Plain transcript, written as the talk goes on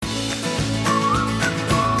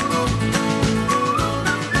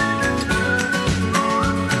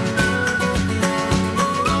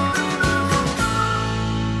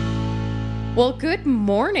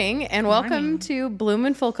morning and welcome to Bloom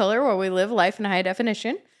in Full Color, where we live life in high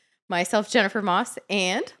definition. Myself, Jennifer Moss,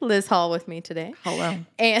 and Liz Hall with me today. Hello.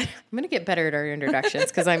 And I'm going to get better at our introductions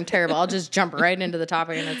because I'm terrible. I'll just jump right into the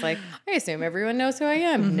topic and it's like, I assume everyone knows who I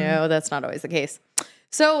am. Mm-hmm. No, that's not always the case.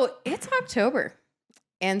 So it's October.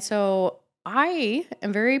 And so I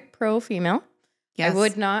am very pro-female. Yes. I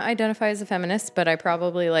would not identify as a feminist, but I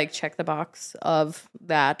probably check the box of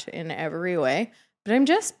that in every way. But I'm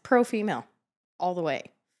just pro-female all the way.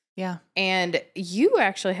 Yeah. And you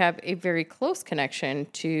actually have a very close connection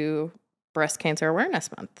to Breast Cancer Awareness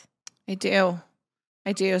Month. I do.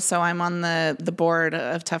 So I'm on the board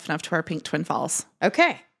of Tough Enough to Wear Pink Twin Falls.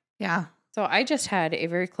 Okay. Yeah. So I just had a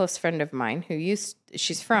very close friend of mine who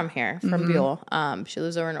she's from here, from Buell. She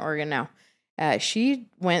lives over in Oregon now. She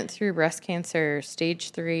went through breast cancer, stage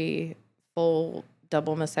 3, full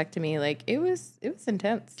double mastectomy. It was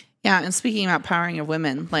intense. Yeah. And speaking about powering of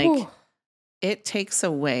women, it takes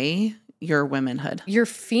away your womanhood, your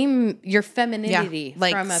femininity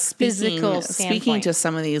from a physical standpoint. Speaking to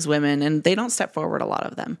some of these women, and they don't step forward, a lot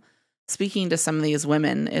of them. Speaking to some of these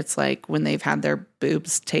women, it's like when they've had their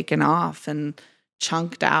boobs taken off and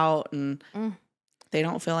chunked out and they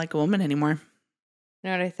don't feel like a woman anymore.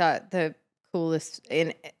 You know what I thought the coolest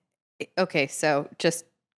so just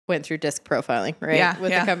went through disc profiling, right? Yeah,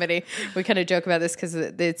 with the company. We kind of joke about this because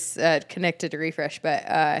it's connected to Refresh,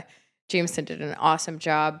 but Jameson did an awesome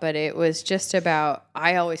job, but it was just about,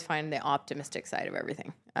 I always find the optimistic side of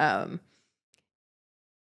everything.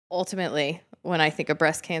 Ultimately, when I think of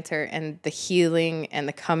breast cancer and the healing and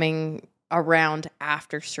the coming around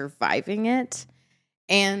after surviving it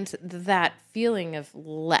and that feeling of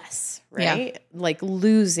less, right? Yeah.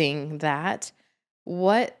 Losing that,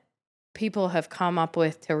 what people have come up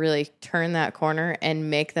with to really turn that corner and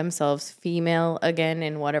make themselves female again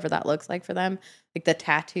in whatever that looks like for them. The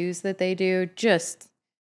tattoos that they do,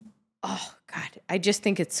 oh God, I just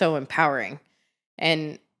think it's so empowering.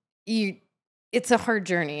 And it's a hard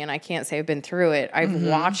journey, and I can't say I've been through it. I've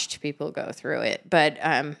watched people go through it. But,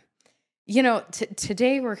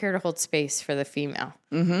 today we're here to hold space for the female.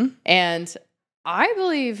 Mm-hmm. And I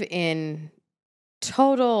believe in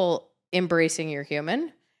total embracing your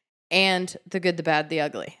human and the good, the bad, the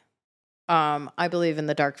ugly. I believe in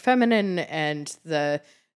the dark feminine and the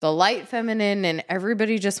light feminine, and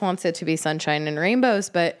everybody just wants it to be sunshine and rainbows.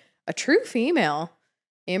 But a true female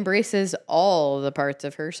embraces all the parts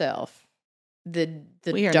of herself. The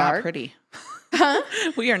we are dark, not pretty. Huh?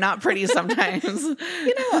 We are not pretty sometimes.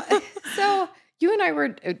 So you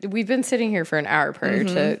and we've been sitting here for an hour prior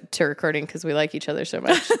to recording because we like each other so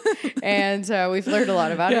much, and we've learned a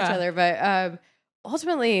lot about each other. But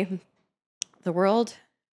ultimately, the world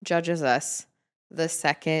judges us the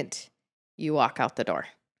second you walk out the door.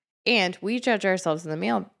 And we judge ourselves in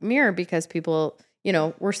the mirror because people,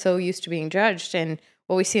 we're so used to being judged. And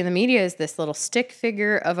what we see in the media is this little stick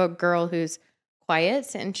figure of a girl who's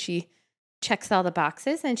quiet and she checks all the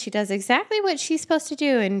boxes and she does exactly what she's supposed to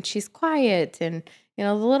do. And she's quiet. And,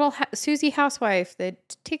 the little Susie housewife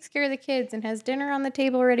that takes care of the kids and has dinner on the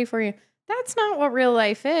table ready for you. That's not what real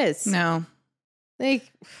life is. No.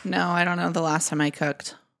 No, I don't know the last time I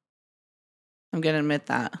cooked. I'm going to admit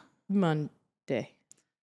that. Monday.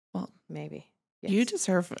 Well, maybe. Yes. You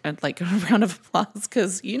deserve a round of applause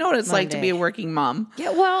because you know what it's like to be a working mom.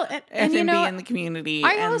 Yeah, well, and be in the community.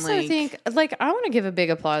 I also think, I want to give a big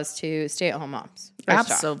applause to stay-at-home moms.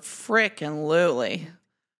 Absolutely.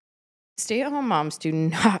 Stay-at-home moms do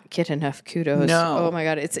not get enough kudos. No. Oh my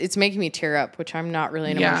God, it's making me tear up, which I'm not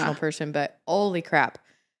really an emotional person, but holy crap,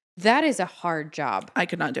 that is a hard job. I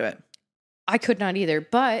could not do it. I could not either.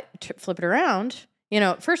 But to flip it around,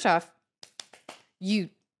 first off,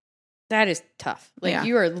 that is tough.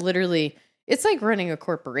 You are literally, it's like running a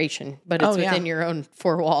corporation, but it's within your own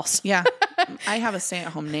four walls. Yeah. I have a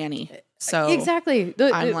stay-at-home nanny. So exactly.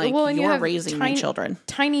 I'm you're raising my children.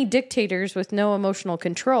 Tiny dictators with no emotional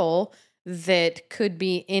control that could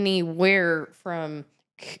be anywhere from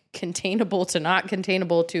containable to not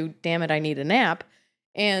containable to, damn it, I need a nap.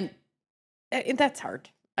 And that's hard.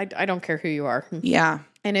 I don't care who you are. Yeah.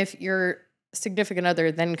 And if your significant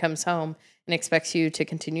other then comes home and expects you to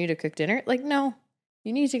continue to cook dinner, no,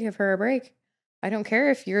 you need to give her a break. I don't care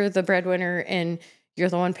if you're the breadwinner and you're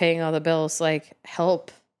the one paying all the bills.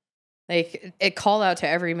 Help. It call out to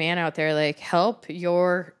every man out there, help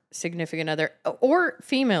your significant other or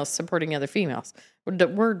females supporting other females.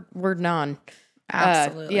 We're non.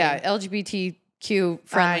 Absolutely. LGBTQ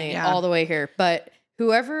friendly all the way here. But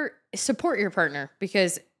whoever, support your partner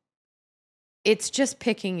because it's just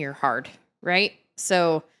picking your hard, right?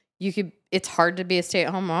 So it's hard to be a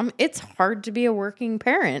stay-at-home mom. It's hard to be a working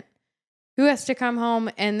parent who has to come home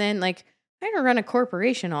and then like I gotta run a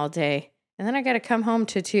corporation all day. And then I got to come home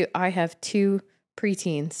I have 2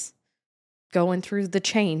 preteens going through the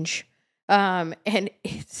change. And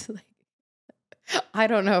it's like, I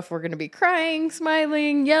don't know if we're going to be crying,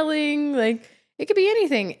 smiling, yelling, like it could be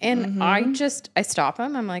anything. And I stop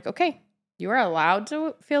them. I'm like, okay, you are allowed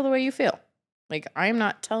to feel the way you feel. Like I'm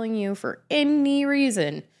not telling you for any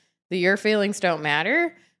reason that your feelings don't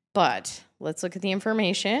matter, but let's look at the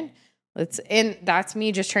information. And that's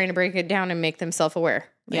me just trying to break it down and make them self-aware.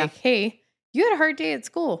 Like, hey, you had a hard day at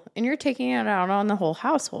school and you're taking it out on the whole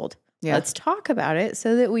household. Yeah. Let's talk about it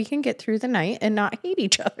so that we can get through the night and not hate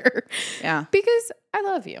each other. Yeah. Because I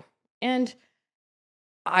love you. And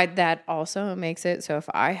that also makes it so if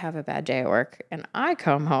I have a bad day at work and I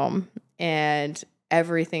come home and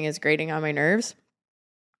everything is grating on my nerves,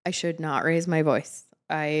 I should not raise my voice.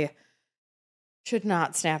 I should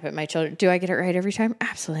not snap at my children. Do I get it right every time?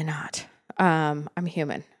 Absolutely not. I'm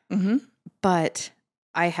human. Mm-hmm. But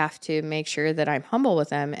I have to make sure that I'm humble with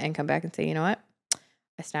them and come back and say, you know what?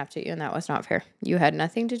 I snapped at you and that was not fair. You had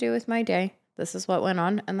nothing to do with my day. This is what went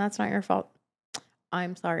on and that's not your fault.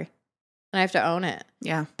 I'm sorry. And I have to own it.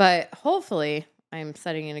 Yeah. But hopefully I'm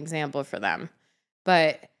setting an example for them.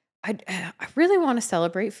 But I really want to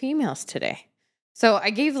celebrate females today. So I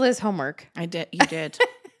gave Liz homework. I did. You did.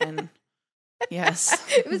 And yes.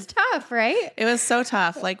 It was tough, right? It was so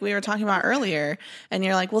tough. Like we were talking about earlier and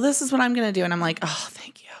you're like, well, this is what I'm going to do. And I'm like, oh,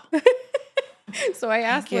 thank you. So I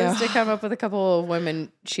asked Liz to come up with a couple of women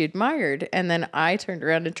she admired. And then I turned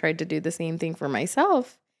around and tried to do the same thing for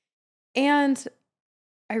myself. And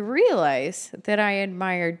I realized that I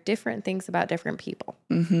admire different things about different people.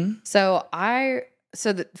 Mm-hmm. So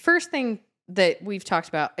the first thing that we've talked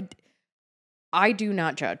about, I do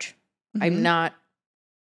not judge. Mm-hmm. I'm not,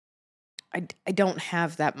 I don't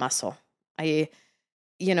have that muscle. I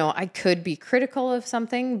could be critical of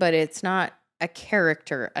something, but it's not a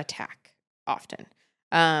character attack often.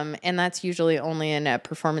 And that's usually only in a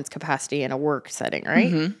performance capacity in a work setting,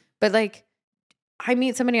 right? Mm-hmm. But like, I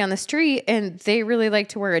meet somebody on the street and they really like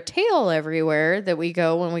to wear a tail everywhere that we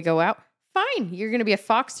go when we go out. Fine. You're going to be a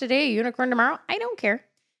fox today, a unicorn tomorrow. I don't care.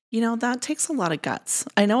 You know, that takes a lot of guts.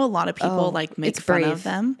 I know a lot of people make fun of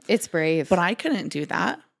them. It's brave. But I couldn't do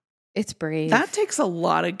that. It's brave. That takes a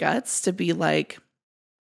lot of guts to be like,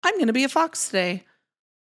 I'm going to be a fox today.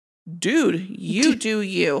 Dude, you do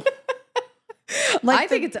you. I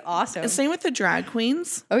think it's awesome. Same with the drag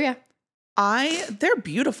queens. Oh, yeah. They're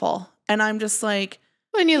beautiful. And I'm just like,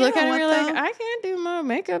 when you look at them, you're like, I can't do my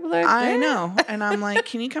makeup like that. I know. And I'm like,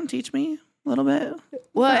 can you come teach me a little bit?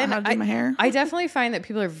 Well, how to do my hair? I definitely find that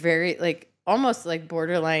people are very like almost like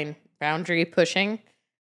borderline boundary pushing,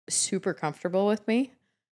 super comfortable with me.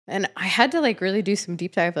 And I had to like really do some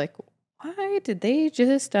deep dive, like, why did they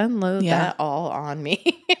just unload that all on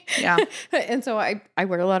me? Yeah. And so I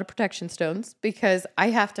wear a lot of protection stones because I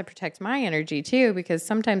have to protect my energy too, because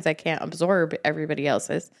sometimes I can't absorb everybody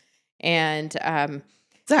else's. And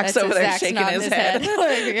Zach's over there shaking his head.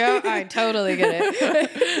 Like, yeah, I totally get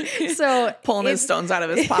it. So pulling his stones out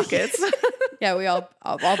of his pockets. Yeah, we all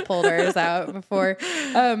pulled ours out before.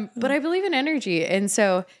 But I believe in energy. And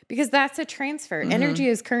so, because that's a transfer. Mm-hmm. Energy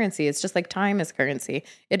is currency. It's just like time is currency.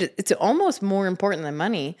 It's almost more important than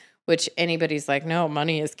money, which anybody's like, no,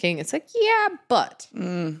 money is king. It's like, yeah, but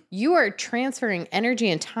you are transferring energy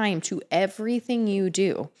and time to everything you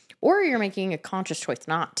do, or you're making a conscious choice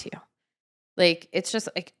not to. Like, it's just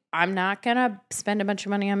like, I'm not going to spend a bunch of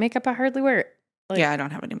money on makeup. I hardly wear it. Like, yeah, I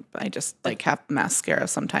don't have any. I just like have mascara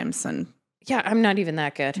sometimes. And yeah, I'm not even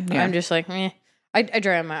that good. Yeah. I'm just like, meh. I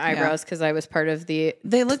dry on my eyebrows because I was part of the...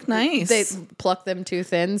 They look nice. They pluck them too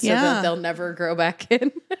thin so that they'll never grow back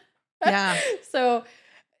in. Yeah. So,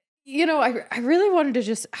 you know, I really wanted to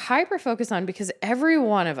just hyper focus on, because every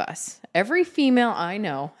one of us, every female I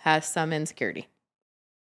know has some insecurity.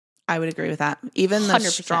 I would agree with that. Even the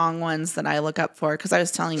 100%. Strong ones that I look up for, because I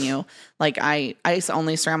was telling you, like I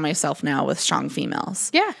only surround myself now with strong females.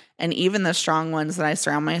 Yeah. And even the strong ones that I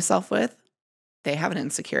surround myself with, they have an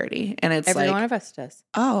insecurity. And it's every one of us does.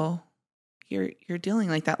 Oh, you're dealing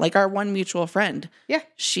like that. Like our one mutual friend. Yeah.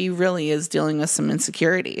 She really is dealing with some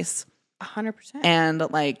insecurities. 100%. And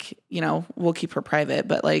like, you know, we'll keep her private,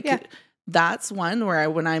 but like that's one where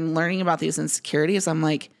when I'm learning about these insecurities, I'm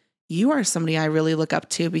like, you are somebody I really look up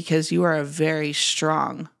to, because you are a very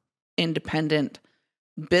strong, independent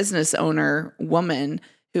business owner woman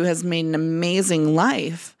who has made an amazing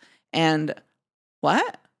life. And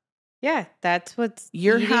what? Yeah, that's what's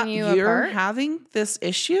you're apart. having this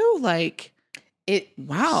issue. Like it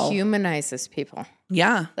humanizes people.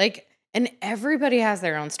 Yeah. Like, and everybody has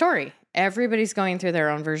their own story. Everybody's going through their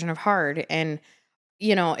own version of hard. And,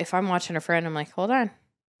 you know, if I'm watching a friend, I'm like, hold on,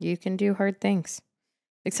 you can do hard things.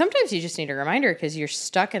 Like sometimes you just need a reminder because you're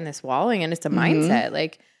stuck in this walling and it's a mindset.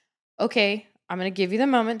 Like, okay, I'm going to give you the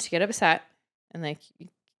moment to get upset and like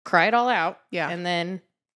cry it all out. Yeah. And then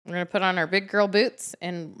we're going to put on our big girl boots,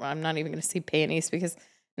 and I'm not even going to see panties because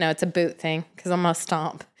no, it's a boot thing because I'm going to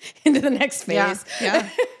stomp into the next phase. Yeah.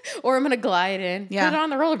 Or I'm going to glide in, Yeah. put it on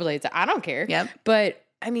the rollerblades. I don't care. Yep. But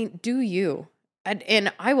I mean, do you?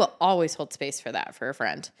 And I will always hold space for that for a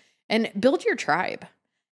friend. And build your tribe.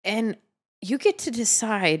 And you get to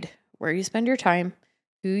decide where you spend your time.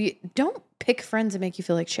 Don't pick friends that make you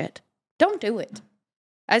feel like shit. Don't do it.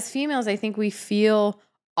 As females, I think we feel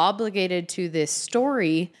obligated to this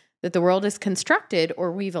story that the world has constructed,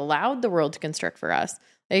 or we've allowed the world to construct for us.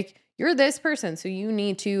 Like, you're this person, so you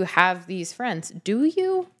need to have these friends. Do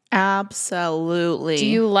you? Absolutely. Do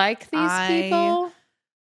you like these people?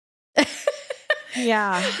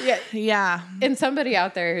 Yeah. Yeah. And somebody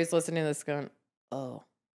out there who's listening to this going, oh,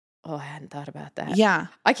 I hadn't thought about that. Yeah.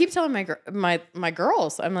 I keep telling my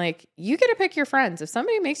girls, I'm like, you get to pick your friends. If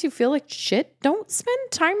somebody makes you feel like shit, don't spend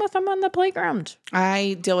time with them on the playground.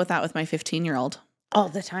 I deal with that with my 15-year-old. All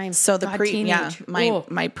the time. So the teenage.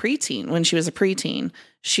 my preteen, when she was a preteen,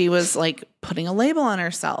 she was like putting a label on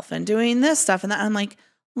herself and doing this stuff and that. I'm like,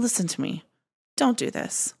 listen to me. Don't do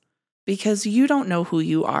this because you don't know who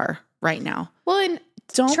you are right now. Well, and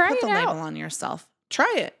don't try put the it out. label on yourself.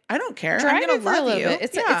 Try it. I don't care. Drive I'm it gonna for a love little you. bit.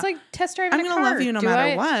 It's like test driving I'm a gonna car. love you no Do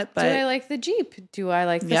matter I- what. But do I like the Jeep? Do I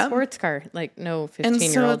like the Yep. sports car? Like, no And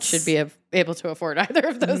 15-year-old so should be able to afford either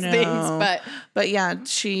of those things. But yeah,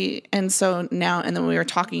 so now, and then we were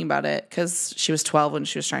talking about it because she was 12 when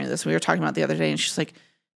she was trying this. We were talking about it the other day and she's like,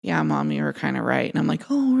 yeah, Mom, you were kind of right. And I'm like,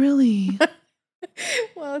 oh, really?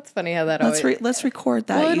 Well, it's funny how that always... Let's record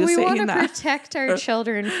that. Well, you we want saying to that. protect our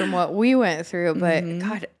children from what we went through. But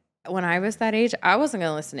God, when I was that age, I wasn't going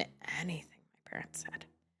to listen to anything my parents said.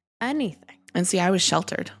 Anything. And see, I was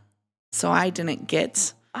sheltered. So I didn't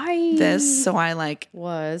get this. So I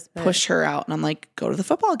push her out and I'm like, go to the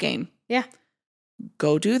football game. Yeah.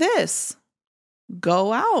 Go do this.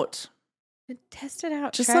 Go out. Test it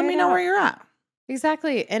out. Just Try let me it know out. where you're at.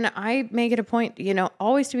 Exactly. And I make it a point,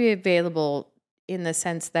 always to be available in the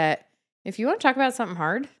sense that if you want to talk about something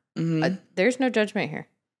hard, there's no judgment here.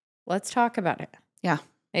 Let's talk about it. Yeah.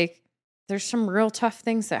 Like, there's some real tough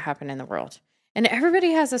things that happen in the world. And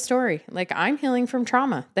everybody has a story. Like, I'm healing from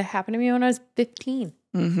trauma that happened to me when I was 15.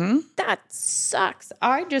 Mm-hmm. That sucks.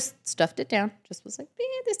 I just stuffed it down. Just was like,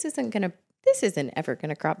 this isn't ever going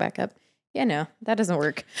to crop back up. Yeah, no, that doesn't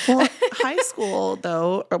work. Well, high school,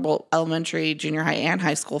 though, elementary, junior high, and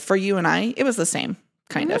high school, for you and I, it was the same,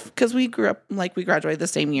 kind of. Because we grew up, we graduated the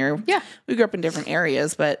same year. Yeah. We grew up in different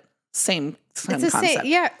areas, but same It's the concept. same,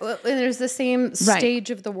 yeah. Well, there's the same stage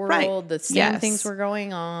of the world. The same things were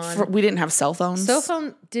going on. We didn't have cell phones. Cell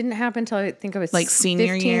phone didn't happen until I think I was like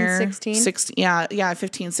senior 15, year, 16. Yeah,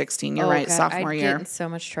 15, 16. You're right, God, sophomore I'd year. get in so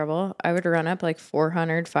much trouble. I would run up like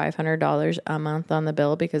 $400, $500 a month on the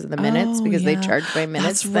bill because of the minutes, because they charged by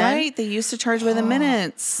minutes. That's then. right. They used to charge by the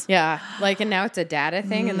minutes. Yeah, and now it's a data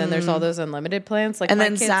thing, and then there's all those unlimited plans. Like, and my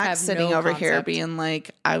then kids Zach's have sitting no over here concept. being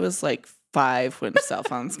like, I was like 5 when cell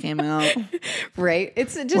phones came out. Right?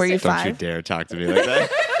 It's just Were you Don't 5? you dare talk to me like that.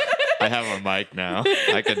 I have a mic now.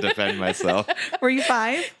 I can defend myself. Were you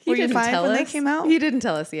 5? Were you 5 when they came out? He didn't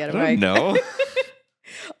tell us he had a I mic. don't know.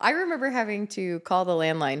 I remember having to call the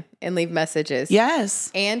landline and leave messages. Yes.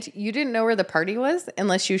 And you didn't know where the party was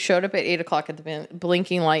unless you showed up at 8 o'clock at the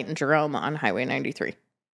blinking light in Jerome on Highway 93.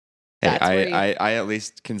 Hey, I at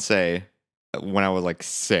least can say when I was like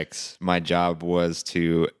 6, my job was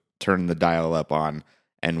to turn the dial up on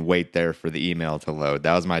and wait there for the email to load.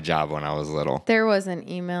 That was my job when I was little. There was an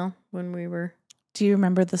email when we were... Do you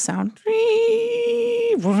remember the sound?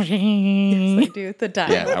 Yes, I do. The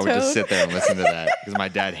dial Yeah, I would just tone. sit there and listen to that because my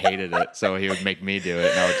dad hated it. So he would make me do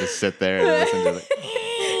it, and I would just sit there and listen to it.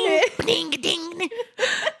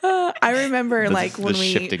 I remember when we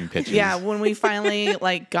shifting pitches. Yeah, when we finally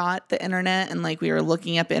got the internet and we were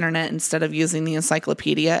looking up internet instead of using the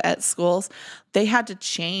encyclopedia at schools, they had to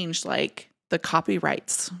change the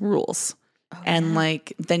copyrights rules. And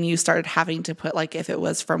then you started having to put if it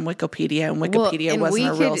was from Wikipedia, and Wikipedia wasn't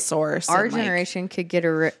a real source. Our and, generation could get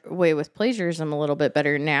away with plagiarism a little bit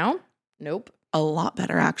better now. Nope. a lot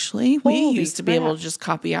better actually. We Holy used to be crap. able to just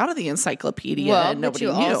copy out of the encyclopedia Well, and but nobody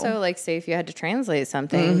you knew. also say if you had to translate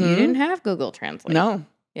something, you didn't have Google Translate. No.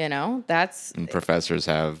 That's And professors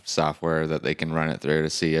have software that they can run it through to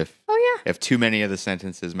see if too many of the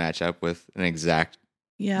sentences match up with an exact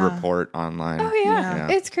Yeah. report online. Oh yeah.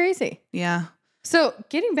 Yeah. It's crazy. Yeah. So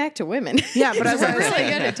getting back to women. Yeah, but we're really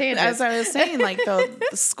good at tangents. As I was saying, like the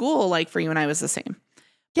school, like for you and I was the same.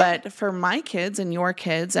 Yeah. But for my kids and your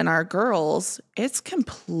kids and our girls, it's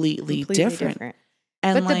completely different.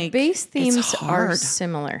 And but like, the base themes are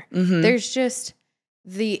similar. Mm-hmm. There's just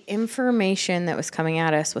the information that was coming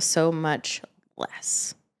at us was so much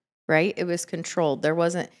less, right? It was controlled. It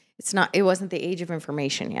wasn't the age of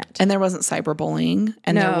information yet. And there wasn't cyberbullying.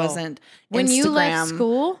 And there wasn't when Instagram you left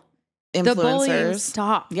school, influencers. The bullying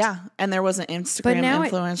stopped. Yeah. And there wasn't Instagram but now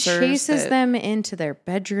influencers. It chases them into their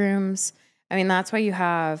bedrooms. I mean, that's why you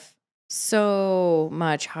have so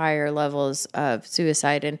much higher levels of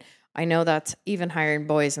suicide. And I know that's even higher in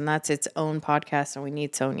boys, and that's its own podcast, and we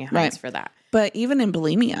need Sonia Hines for that. But even in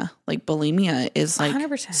bulimia, like bulimia is like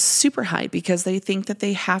 100%. Super high because they think that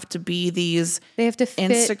they have to be these fit.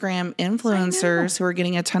 Instagram influencers who are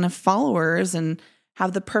getting a ton of followers and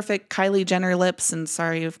have the perfect Kylie Jenner lips. And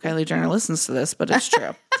sorry if Kylie Jenner listens to this, but it's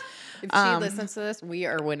true. If she listens to this, we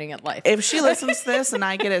are winning at life. If she listens to this and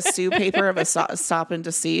I get a sue paper of a stop and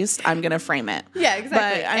deceased, I'm going to frame it. Yeah,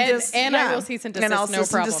 exactly. But I will cease and desist, and I'll no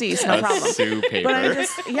problem. Desist, no problem. A sue paper. But I'm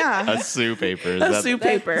just, a sue paper. Is sue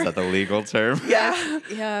paper. Is that the legal term? Yeah.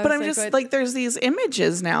 Yeah. But I'm just like, there's these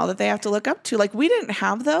images now that they have to look up to. Like, we didn't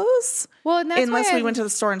have those. Well, and that's unless we went to the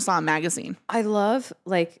store and saw a magazine. I love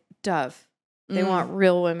like Dove. They want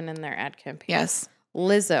real women in their ad campaign. Yes.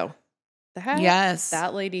 Lizzo. Yes.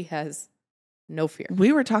 That lady has no fear.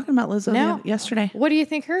 We were talking about Lizzo yesterday. What do you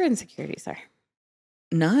think her insecurities are?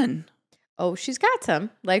 None. Oh, she's got some,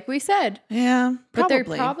 like we said. Yeah, probably. But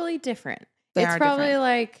they're probably different. It's probably different.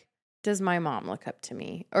 Like, does my mom look up to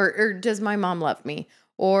me? Or does my mom love me?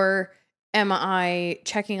 Or am I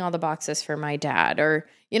checking all the boxes for my dad? Or,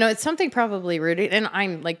 it's something probably rooted. And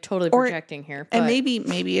I'm like totally projecting here. But, and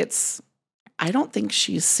maybe it's, I don't think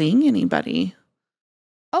she's seeing anybody.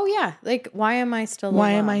 Oh, yeah. Like, why am I still alone?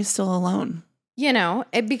 Why am I still alone?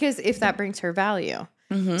 Because if that brings her value.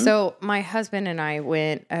 Mm-hmm. So my husband and I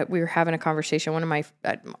went, we were having a conversation. One of my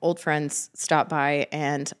old friends stopped by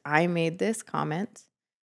and I made this comment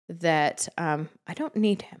that I don't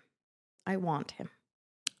need him. I want him.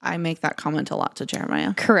 I make that comment a lot to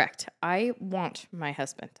Jeremiah. Correct. I want my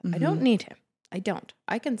husband. Mm-hmm. I don't need him. I don't.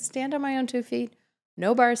 I can stand on my own 2 feet,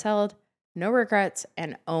 no bars held, no regrets,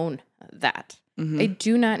 and own that. Mm-hmm. I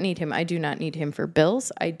do not need him. I do not need him for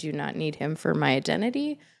bills. I do not need him for my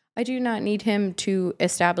identity. I do not need him to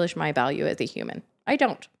establish my value as a human. I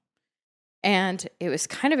don't. And it was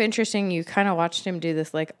kind of interesting. You kind of watched him do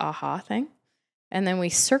this like aha thing. And then we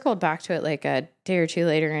circled back to it like a day or two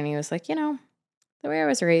later. And he was like, the way I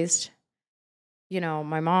was raised,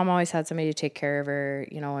 my mom always had somebody to take care of her.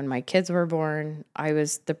 When my kids were born, I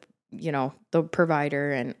was the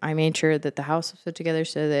provider, and I made sure that the house was put together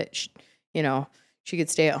so that she could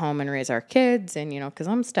stay at home and raise our kids. And, because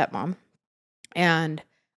I'm a stepmom. And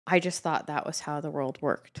I just thought that was how the world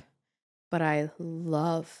worked. But I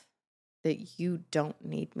love that you don't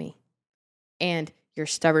need me. And you're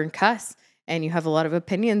stubborn cuss, and you have a lot of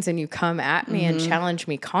opinions, and you come at me and challenge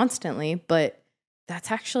me constantly. But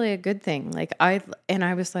that's actually a good thing. Like I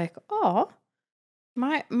was like, oh,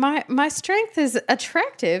 my strength is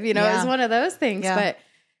attractive, is one of those things. Yeah.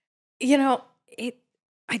 But,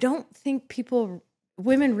 I don't think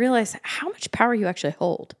women realize how much power you actually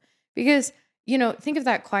hold. Because, think of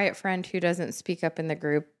that quiet friend who doesn't speak up in the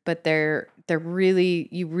group, but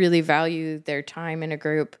you really value their time in a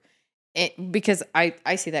group. Because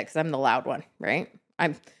I see that because I'm the loud one, right?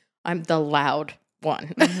 I'm the loud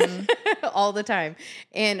one all the time.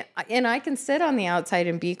 And I can sit on the outside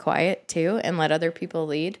and be quiet too and let other people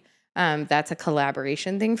lead. That's a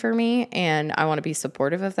collaboration thing for me. And I want to be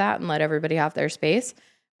supportive of that and let everybody have their space.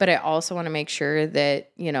 But I also want to make sure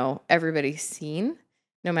that, everybody's seen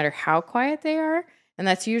no matter how quiet they are. And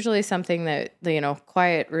that's usually something that,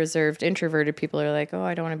 quiet, reserved, introverted people are like, oh,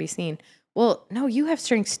 I don't want to be seen. Well, no, you have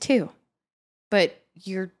strengths too. But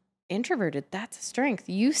you're introverted. That's a strength.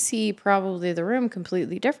 You see probably the room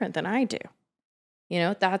completely different than I do.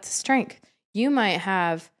 That's a strength. You might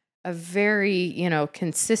have a very,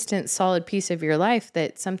 consistent, solid piece of your life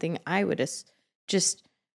that's something I would just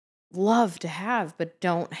love to have, but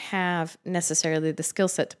don't have necessarily the skill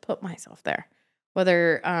set to put myself there.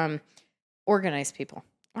 Whether organized people.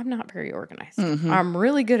 I'm not very organized. Mm-hmm. I'm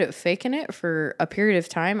really good at faking it for a period of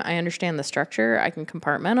time. I understand the structure. I can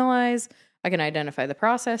compartmentalize. I can identify the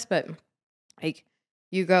process. But like,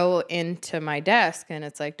 you go into my desk and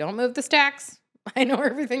it's like, don't move the stacks. I know where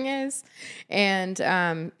everything is. And,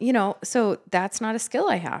 so that's not a skill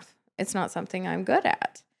I have. It's not something I'm good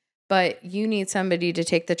at. But you need somebody to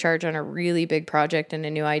take the charge on a really big project and a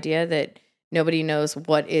new idea that Nobody knows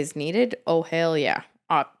what is needed. Oh, hell yeah.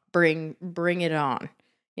 Bring it on.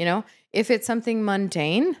 You know, if it's something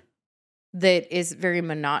mundane that is very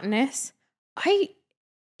monotonous, I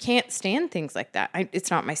can't stand things like that.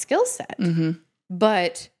 It's not my skill set. Mm-hmm.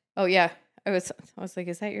 But, oh yeah, I was like,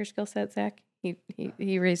 is that your skill set, Zach?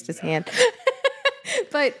 He raised his hand.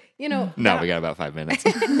 But, you know. No, we got about 5 minutes.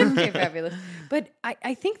 Okay, fabulous. But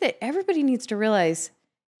I think that everybody needs to realize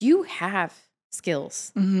you have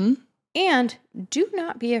skills. Mm-hmm. And do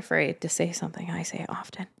not be afraid to say something I say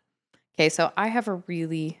often. Okay, so I have a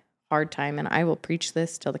really hard time, and I will preach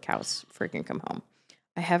this till the cows freaking come home.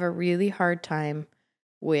 I have a really hard time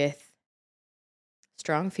with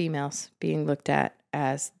strong females being looked at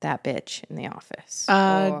as that bitch in the office.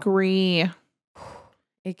 Agree.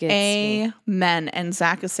 It gets me. Amen. And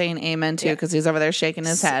Zach is saying amen too, because he's over there shaking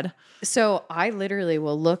his head. So I literally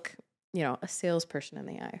will look, a salesperson in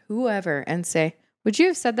the eye, whoever, and say, would you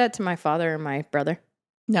have said that to my father or my brother?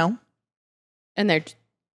 No. And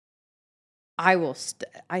I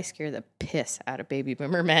scare the piss out of baby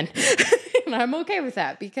boomer men. And I'm okay with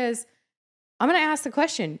that because I'm going to ask the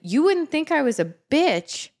question. You wouldn't think I was a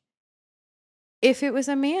bitch if it was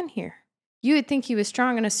a man here. You would think he was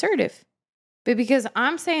strong and assertive. But because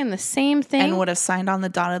I'm saying the same thing. And would have signed on the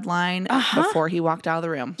dotted line before he walked out of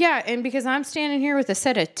the room. Yeah. And because I'm standing here with a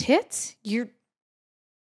set of tits,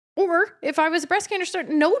 or if I was a breast cancer,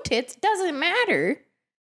 no tits, doesn't matter.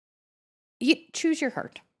 You choose your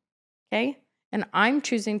heart. Okay. And I'm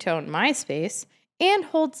choosing to own my space and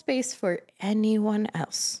hold space for anyone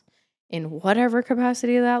else in whatever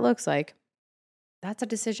capacity that looks like. That's a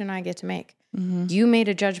decision I get to make. Mm-hmm. You made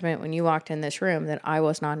a judgment when you walked in this room that I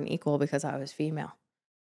was not an equal because I was female.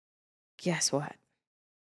 Guess what?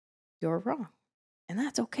 You're wrong. And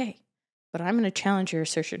that's okay. But I'm going to challenge your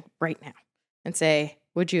assertion right now and say,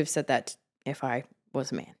 would you have said that if I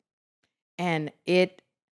was a man? And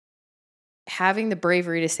having the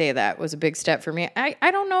bravery to say that was a big step for me.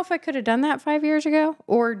 I don't know if I could have done that 5 years ago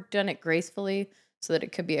or done it gracefully so that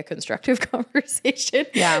it could be a constructive conversation.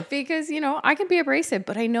 Yeah. Because, I can be abrasive,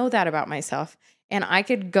 but I know that about myself. And I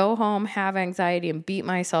could go home, have anxiety, and beat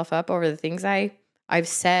myself up over the things I've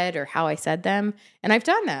said or how I said them. And I've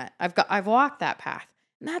done that. I've walked that path.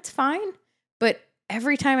 And that's fine. But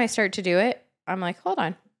every time I start to do it, I'm like, hold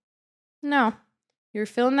on. No. You're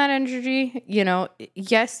feeling that energy.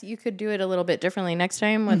 Yes, you could do it a little bit differently next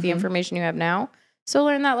time with the information you have now. So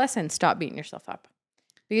learn that lesson. Stop beating yourself up.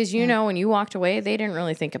 Because when you walked away, they didn't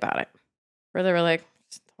really think about it. Or they were like,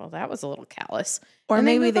 well, that was a little callous. Or and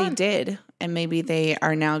maybe they did. And maybe they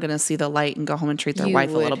are now going to see the light and go home and treat their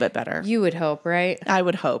wife a little bit better. You would hope, right? I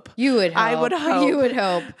would hope. You would hope. I would hope. You would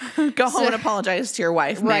hope. Go home and apologize to your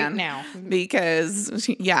wife, man. Right now. Because,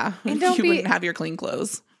 and you wouldn't have your clean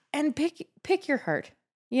clothes. And pick your heart.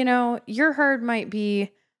 Your heart might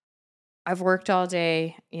be, I've worked all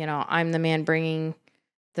day. I'm the man bringing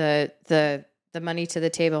the money to the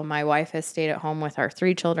table. My wife has stayed at home with our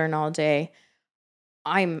 3 children all day.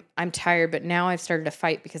 I'm tired, but now I've started to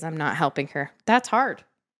fight because I'm not helping her. That's hard.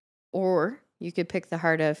 Or you could pick the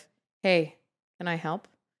heart of, hey, can I help?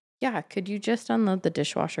 Yeah, could you just unload the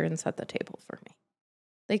dishwasher and set the table for me?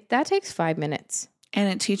 Like that takes 5 minutes.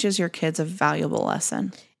 And it teaches your kids a valuable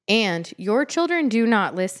lesson. And your children do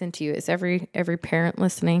not listen to you. Is every parent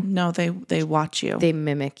listening? No, they watch you. They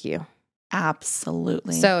mimic you.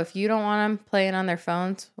 Absolutely. So if you don't want them playing on their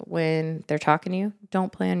phones when they're talking to you,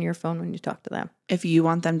 don't play on your phone when you talk to them. If you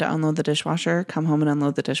want them to unload the dishwasher, come home and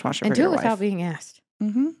unload the dishwasher and for your wife. And do it without being asked.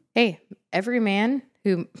 Mm-hmm. Hey, every man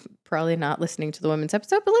who probably not listening to the women's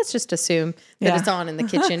episode, but let's just assume that it's on in the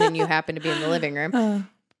kitchen and you happen to be in the living room.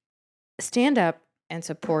 Stand up and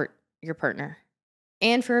support your partner.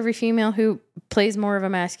 And for every female who plays more of a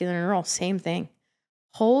masculine role, same thing.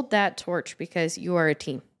 Hold that torch because you are a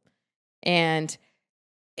team. And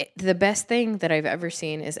the best thing that I've ever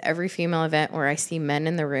seen is every female event where I see men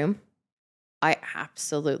in the room. I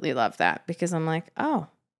absolutely love that because I'm like, oh,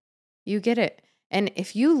 you get it. And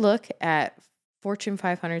if you look at Fortune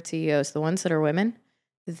 500 CEOs, the ones that are women,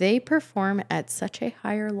 they perform at such a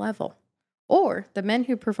higher level. Or the men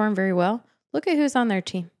who perform very well, look at who's on their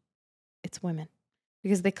team. It's women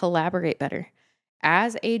because they collaborate better.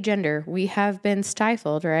 As a gender, we have been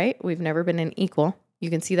stifled, right? We've never been an equal. You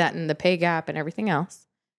can see that in the pay gap and everything else.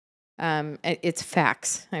 It's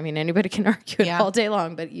facts. I mean, anybody can argue it all day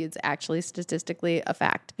long, but it's actually statistically a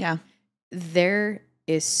fact. Yeah. There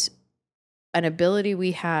is an ability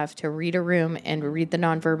we have to read a room and read the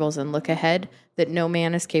nonverbals and look ahead that no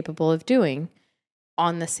man is capable of doing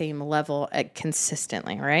on the same level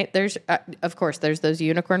consistently, right? There's, of course, there's those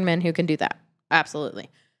unicorn men who can do that. Absolutely.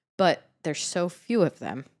 But there's so few of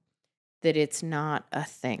them. that it's not a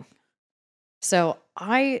thing. So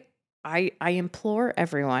I implore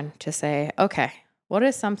everyone to say, okay, what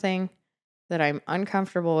is something that I'm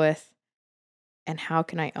uncomfortable with and how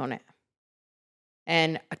can I own it?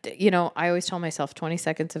 And, I always tell myself 20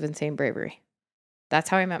 seconds of insane bravery. That's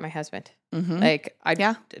how I met my husband. Mm-hmm. Like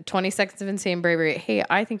 20 seconds of insane bravery. Hey,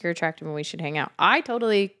 I think you're attractive and we should hang out. I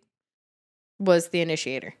totally was the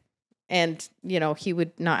initiator. And, he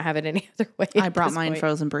would not have it any other way. I brought mine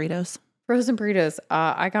frozen burritos. Frozen burritos.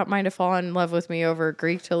 I got mine to fall in love with me over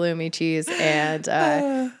Greek halloumi cheese and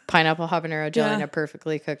pineapple habanero jelly and a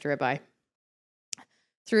perfectly cooked ribeye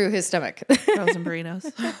through his stomach. Frozen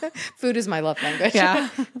burritos. Food is my love language. Yeah.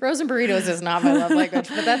 Frozen burritos is not my love language,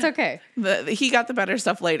 but that's okay. He got the better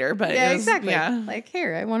stuff later, but exactly. Yeah. Like,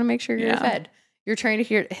 here, I want to make sure you're fed. You're trying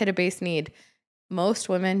to hit a base need. Most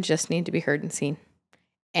women just need to be heard and seen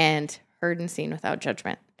without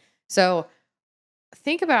judgment. So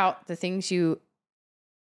think about the things you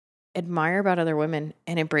admire about other women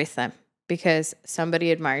and embrace them, because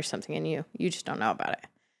somebody admires something in you. You just don't know about it.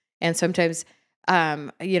 And sometimes,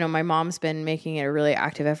 my mom's been making it a really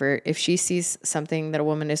active effort. If she sees something that a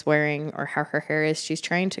woman is wearing or how her hair is, she's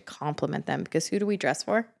trying to compliment them, because who do we dress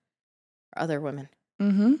for? Other women.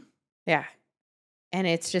 Mm-hmm. Yeah. And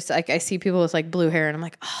it's just like, I see people with like blue hair and I'm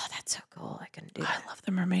like, oh, that's so cool. I couldn't do that. I love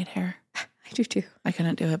the mermaid hair. I do too. I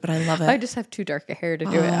couldn't do it, but I love it. I just have too dark a hair to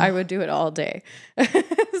do it. I would do it all day.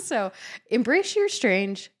 So embrace your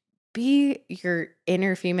strange, be your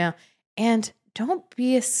inner female, and don't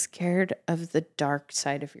be scared of the dark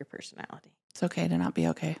side of your personality. It's okay to not be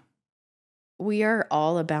okay. We are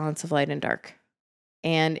all a balance of light and dark.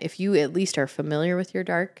 And if you at least are familiar with your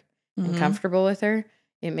dark and comfortable with her,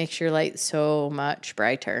 it makes your light so much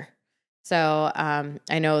brighter. So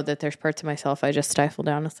I know that there's parts of myself I just stifle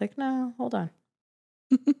down. It's like, no, hold on.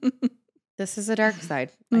 This is a dark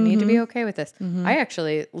side. I need to be okay with this. I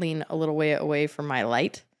actually lean a little way away from my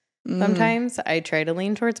light. Sometimes I try to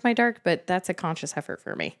lean towards my dark, but that's a conscious effort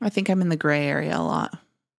for me. I think I'm in the gray area a lot.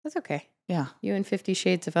 That's okay. Yeah. You and 50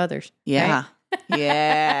 Shades of Others. Yeah. Right?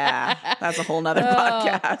 Yeah. That's a whole nother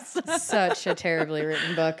podcast. Such a terribly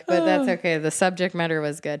written book, but that's okay. The subject matter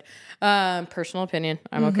was good. Personal opinion.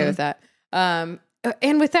 I'm okay with that.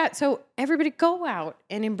 And with that, so everybody go out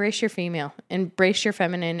and embrace your female, embrace your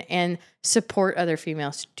feminine, and support other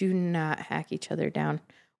females. Do not hack each other down.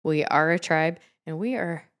 We are a tribe, and we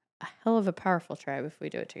are a hell of a powerful tribe if we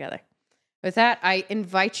do it together. With that, I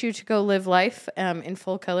invite you to go live life in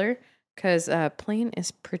full color, because plain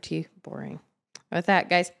is pretty boring. With that,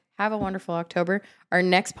 guys, have a wonderful October. Our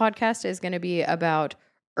next podcast is going to be about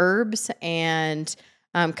herbs and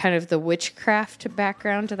kind of the witchcraft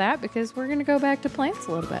background to that, because we're going to go back to plants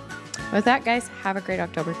a little bit. With that, guys, have a great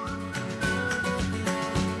October.